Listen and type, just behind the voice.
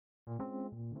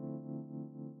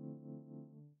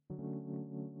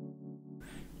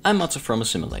I'm Mazze from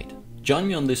Assimilate. Join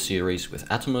me on this series with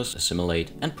Atomos, Assimilate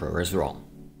and ProRes RAW.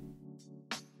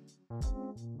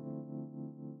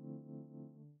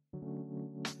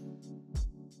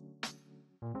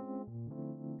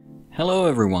 Hello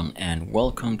everyone and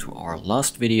welcome to our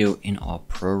last video in our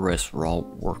ProRes RAW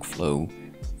workflow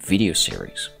video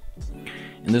series.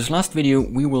 In this last video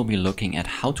we will be looking at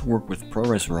how to work with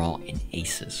ProRes RAW in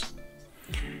ACES.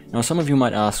 Now some of you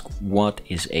might ask, what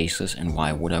is ACES and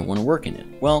why would I want to work in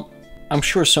it? Well, I'm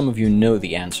sure some of you know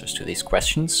the answers to these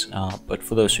questions, but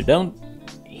for those who don't,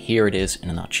 here it is in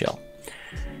a nutshell.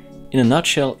 In a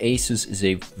nutshell, ACES is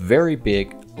a very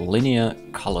big linear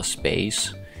color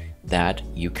space that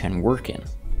you can work in.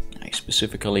 I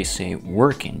specifically say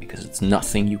work in because it's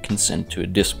nothing you can send to a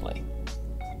display.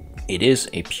 It is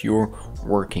a pure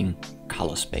working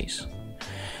color space.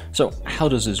 So how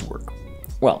does this work?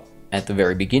 Well, at the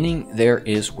very beginning there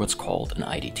is what's called an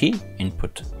IDT,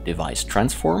 Input Device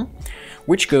Transform,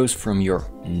 which goes from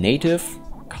your native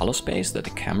color space that the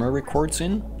camera records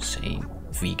in, say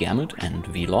vGamut and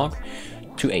vlog,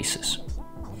 to ACES.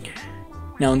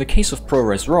 Now in the case of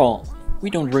ProRes RAW, we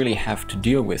don't really have to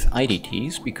deal with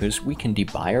IDTs because we can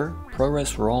debayer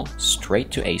ProRes RAW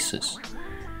straight to ACES.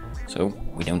 So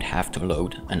we don't have to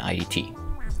load an IDT.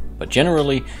 But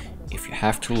generally, if you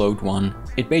have to load one,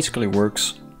 it basically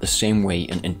works the same way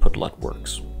an input LUT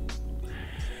works.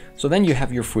 So then you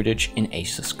have your footage in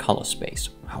ACES color space.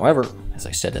 However, as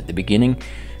I said at the beginning,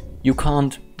 you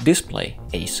can't display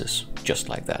ACES just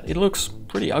like that. It looks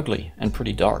pretty ugly and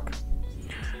pretty dark.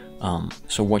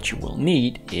 So what you will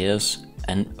need is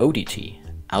an ODT,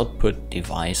 Output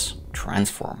Device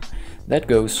Transform. That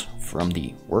goes from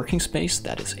the working space,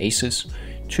 that is ACES,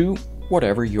 to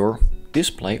whatever your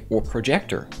display or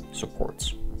projector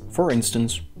supports. For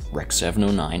instance, Rec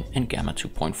 709 and Gamma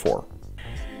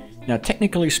 2.4. Now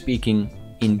technically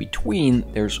speaking, in between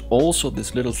there's also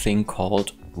this little thing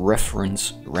called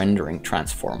Reference Rendering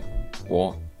Transform,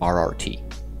 or RRT.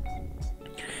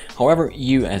 However,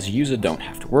 you as a user don't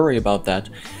have to worry about that.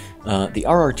 The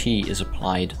RRT is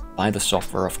applied by the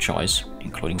software of choice,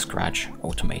 including Scratch,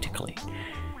 automatically.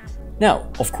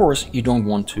 Now, of course, you don't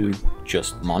want to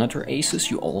just monitor ACES,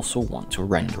 you also want to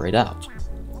render it out.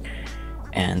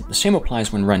 And the same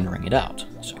applies when rendering it out.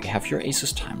 So you have your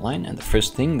ACES timeline, and the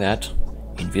first thing that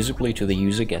invisibly to the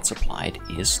user gets applied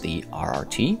is the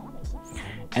RRT.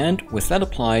 And with that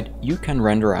applied, you can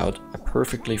render out a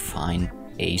perfectly fine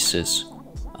ACES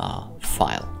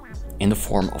file in the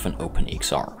form of an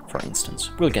OpenEXR, for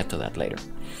instance. We'll get to that later.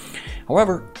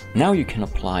 However, now you can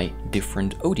apply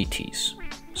different ODTs.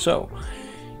 So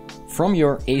from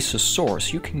your ACES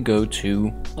source, you can go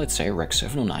to, let's say, Rec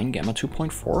 709 Gamma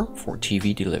 2.4 for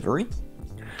TV delivery.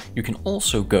 You can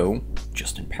also go,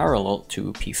 just in parallel,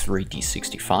 to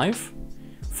P3D65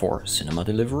 for cinema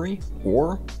delivery,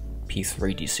 or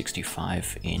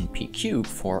P3D65 in PQ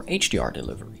for HDR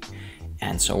delivery,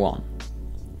 and so on.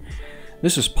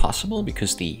 This is possible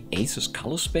because the ACES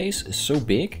color space is so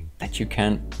big that you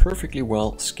can perfectly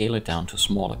well scale it down to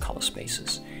smaller color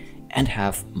spaces and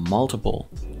have multiple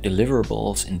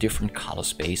deliverables in different color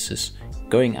spaces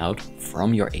going out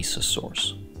from your ACES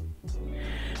source.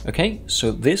 Okay,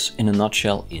 so this in a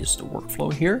nutshell is the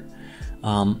workflow here.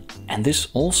 And this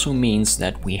also means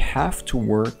that we have to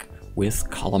work with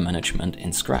color management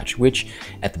in Scratch, which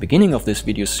at the beginning of this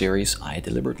video series I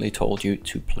deliberately told you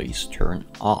to please turn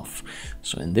off.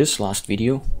 So in this last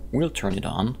video we'll turn it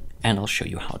on and I'll show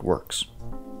you how it works.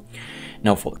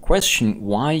 Now for the question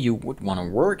why you would want to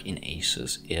work in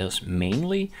ACES is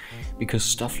mainly because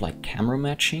stuff like camera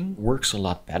matching works a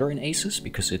lot better in ACES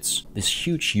because it's this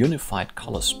huge unified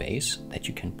color space that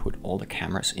you can put all the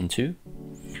cameras into.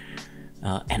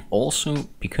 And also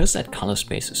because that color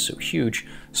space is so huge,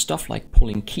 stuff like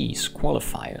pulling keys,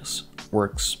 qualifiers,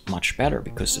 works much better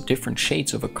because the different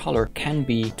shades of a color can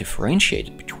be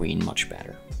differentiated between much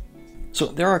better. So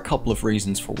there are a couple of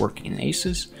reasons for working in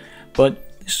ACES, but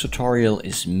this tutorial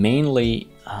is mainly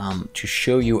to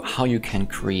show you how you can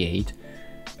create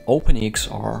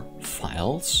OpenEXR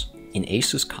files in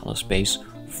ACES color space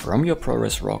from your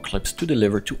ProRes RAW clips to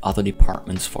deliver to other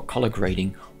departments for color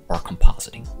grading or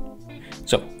compositing.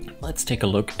 So let's take a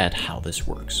look at how this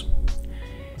works.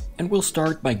 And we'll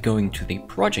start by going to the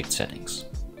project settings.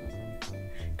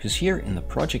 Because here in the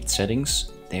project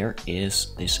settings there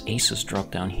is this ACES drop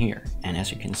down here, and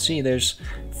as you can see there's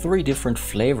 3 different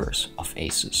flavors of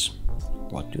ACES.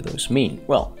 What do those mean?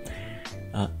 Well,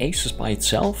 ACES by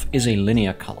itself is a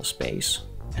linear color space,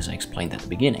 as I explained at the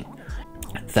beginning.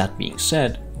 That being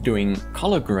said, doing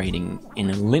color grading in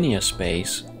a linear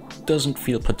space doesn't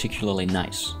feel particularly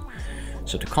nice.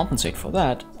 So to compensate for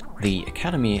that, the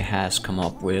Academy has come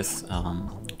up with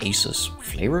ACES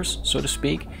flavors, so to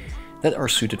speak, that are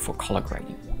suited for color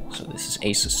grading. So this is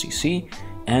ACES CC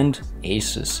and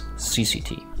ACES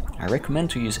CCT. I recommend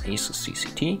to use ACES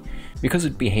CCT because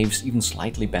it behaves even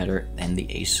slightly better than the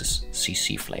ACES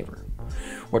CC flavor.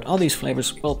 What are these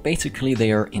flavors? Well, basically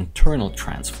they are internal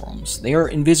transforms. They are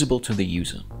invisible to the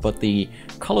user, but the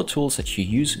color tools that you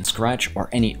use in Scratch or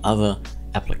any other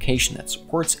application that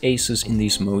supports ACES in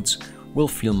these modes will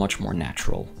feel much more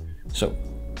natural. So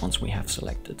once we have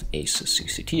selected ACES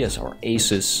CCT as our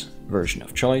ACES version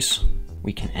of choice,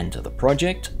 we can enter the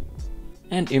project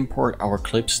and import our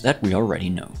clips that we already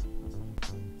know.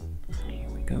 Here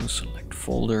we go, select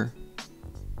folder,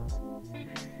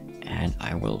 and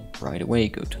I will right away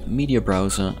go to the media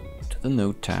browser, to the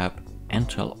node tab, and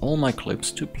tell all my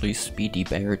clips to please be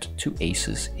debayered to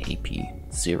ACES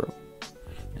AP0.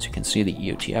 As you can see, the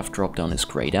EOTF dropdown is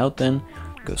grayed out then.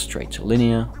 Go straight to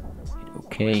linear, hit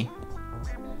OK,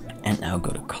 and now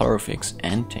go to color fix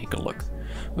and take a look.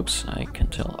 Oops, I can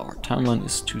tell our timeline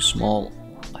is too small.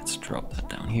 Let's drop that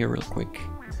down here real quick.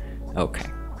 Okay.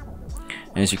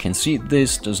 And as you can see,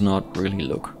 this does not really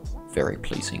look very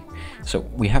pleasing. So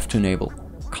we have to enable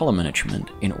color management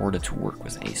in order to work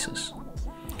with ACES.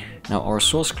 Now our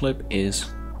source clip is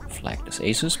flagged as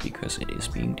ACES because it is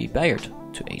being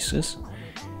debayered to ACES.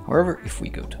 However, if we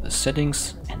go to the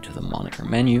settings and to the monitor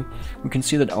menu, we can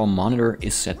see that our monitor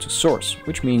is set to source,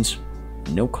 which means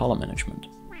no color management.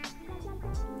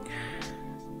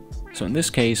 So in this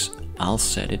case, I'll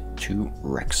set it to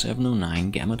Rec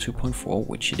 709 Gamma 2.4,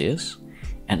 which it is.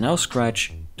 And now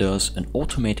Scratch does an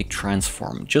automatic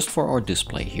transform just for our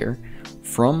display here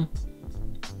from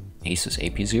ACES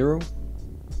AP0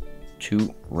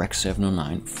 to Rec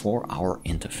 709 for our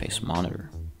interface monitor.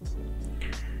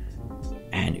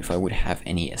 And if I would have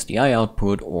any SDI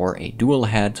output or a dual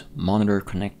head monitor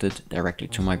connected directly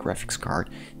to my graphics card,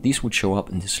 these would show up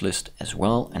in this list as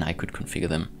well, and I could configure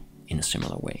them in a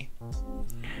similar way.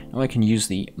 Now I can use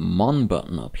the Mon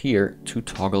button up here to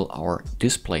toggle our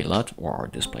display LUT or our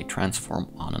display transform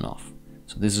on and off.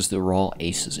 So this is the raw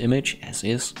ACES image as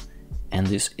is, and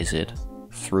this is it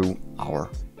through our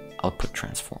output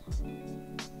transform.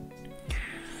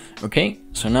 Okay,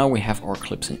 so now we have our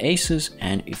clips in ACES,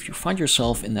 and if you find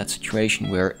yourself in that situation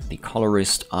where the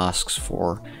colorist asks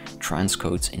for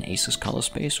transcodes in ACES color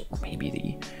space, or maybe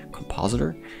the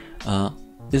compositor,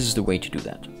 this is the way to do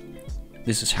that.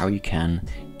 This is how you can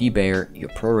debayer your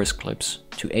ProRes clips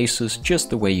to ACES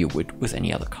just the way you would with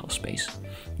any other color space.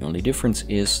 The only difference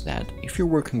is that if you're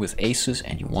working with ACES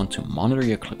and you want to monitor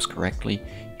your clips correctly,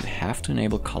 you have to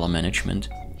enable color management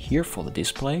here for the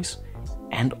displays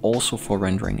and also for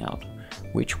rendering out,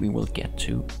 which we will get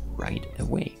to right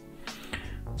away.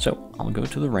 So I'll go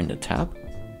to the render tab,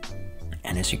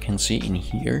 and as you can see in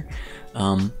here,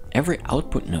 every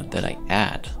output node that I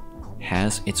add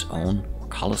has its own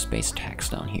color space tags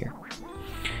down here.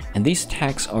 And these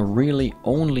tags are really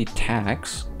only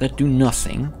tags that do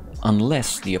nothing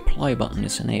unless the apply button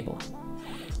is enabled.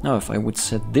 Now if I would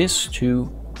set this to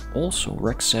also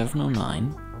Rec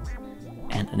 709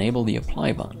 and enable the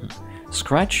apply button,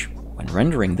 Scratch, when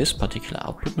rendering this particular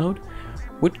output node,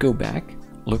 would go back,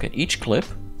 look at each clip,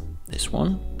 this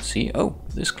one, see, oh,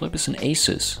 this clip is in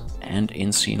ACES and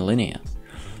in scene linear.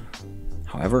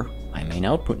 However, my main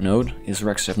output node is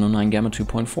Rec 709 Gamma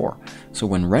 2.4, so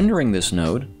when rendering this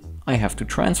node, I have to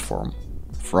transform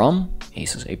from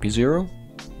ACES AP0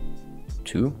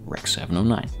 to Rec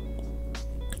 709.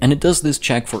 And it does this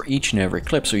check for each and every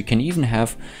clip, so you can even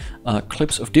have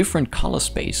clips of different color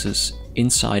spaces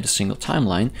inside a single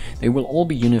timeline. They will all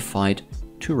be unified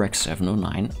to Rec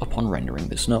 709 upon rendering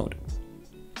this node.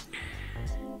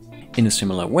 In a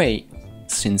similar way,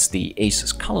 since the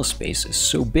ACES color space is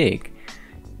so big,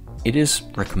 it is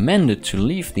recommended to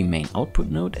leave the main output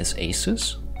node as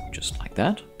ACES, just like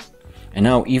that. And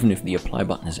now even if the apply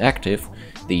button is active,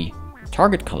 the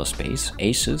target color space,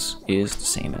 ACES, is the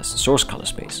same as the source color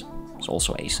space. It's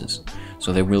also ACES,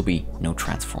 so there will be no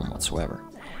transform whatsoever.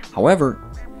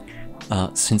 However,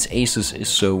 since ACES is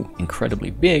so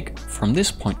incredibly big, from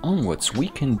this point onwards we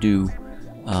can do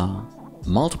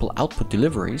multiple output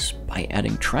deliveries by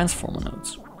adding transformer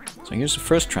nodes. So here's the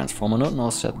first transformer node, and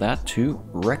I'll set that to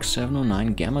Rec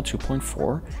 709 Gamma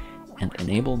 2.4 and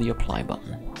enable the apply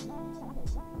button.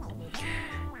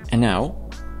 And now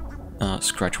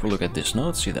Scratch will look at this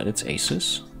node, see that it's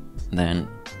ACES, then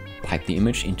pipe the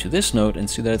image into this node and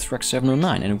see that it's Rec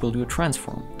 709, and it will do a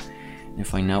transform. And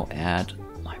if I now add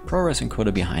my ProRes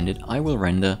encoder behind it, I will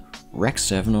render Rec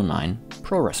 709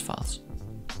 ProRes files.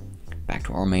 Back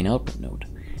to our main output node.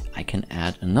 I can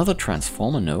add another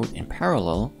transformer node in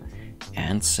parallel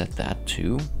and set that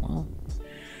to, well,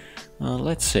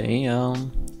 let's say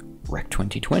Rec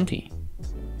 2020.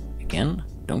 Again,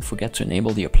 don't forget to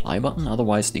enable the apply button,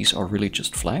 otherwise these are really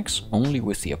just flags. Only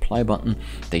with the apply button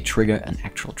they trigger an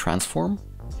actual transform.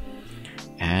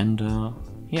 And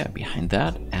yeah, behind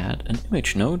that add an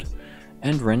image node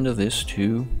and render this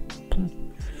to,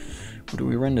 what do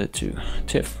we render it to?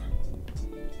 TIFF,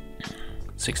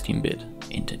 16-bit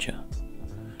integer.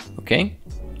 Okay,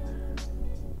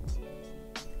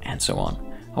 and so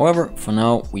on. However, for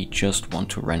now we just want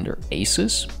to render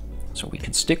ACES, so we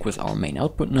can stick with our main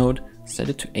output node, set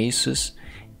it to ACES,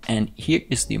 and here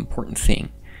is the important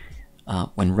thing.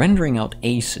 When rendering out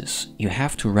ACES, you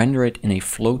have to render it in a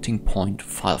floating point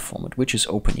file format, which is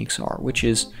OpenEXR, which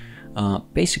is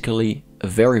basically a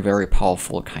very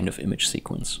powerful kind of image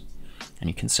sequence. And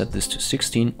you can set this to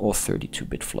 16 or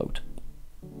 32-bit float.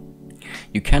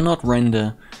 You cannot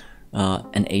render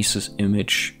an ACES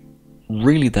image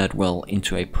really that well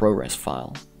into a ProRes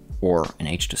file or an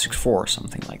H.264 or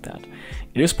something like that.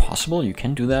 It is possible, you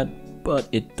can do that, but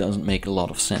it doesn't make a lot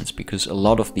of sense because a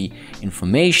lot of the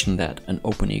information that an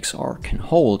OpenEXR can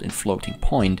hold in floating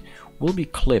point will be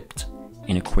clipped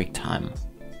in a quick time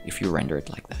if you render it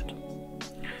like that.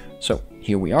 So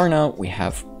here we are now, we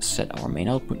have set our main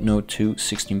output node to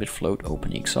 16-bit float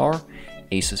OpenEXR,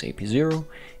 ACES AP0.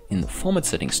 In the format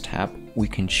settings tab, we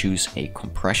can choose a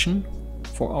compression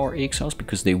for our EXRs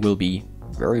because they will be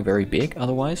very big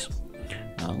otherwise.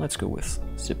 Let's go with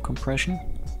zip compression.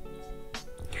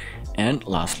 And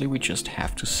lastly, we just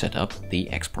have to set up the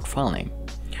export file name.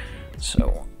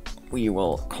 So we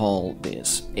will call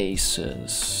this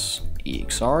ACES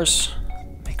EXRs,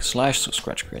 make a slash so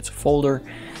Scratch creates a folder,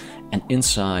 and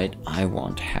inside I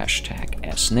want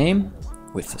hashtag sname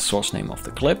with the source name of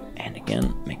the clip, and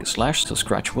again make a slash so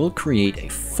Scratch will create a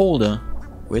folder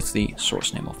with the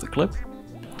source name of the clip.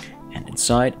 And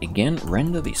inside, again,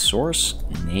 render the source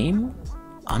name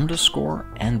underscore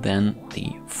and then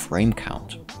the frame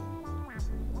count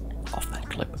of that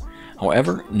clip.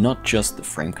 However, not just the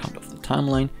frame count of the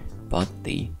timeline, but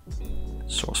the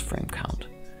source frame count.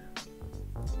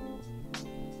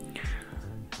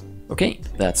 Okay,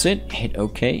 that's it. Hit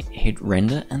OK, hit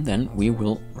render, and then we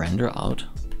will render out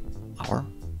our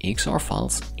EXR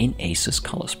files in ACES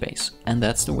color space. And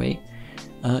that's the way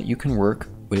you can work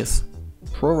with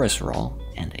ProRes RAW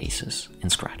and ACES in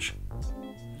Scratch.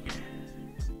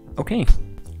 Okay,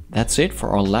 that's it for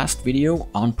our last video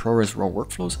on ProRes RAW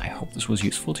workflows. I hope this was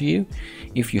useful to you.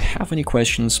 If you have any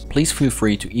questions, please feel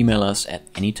free to email us at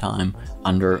any time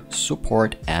under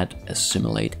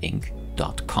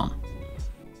support@assimilateinc.com.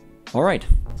 Alright,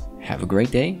 have a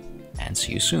great day and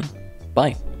see you soon.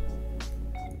 Bye.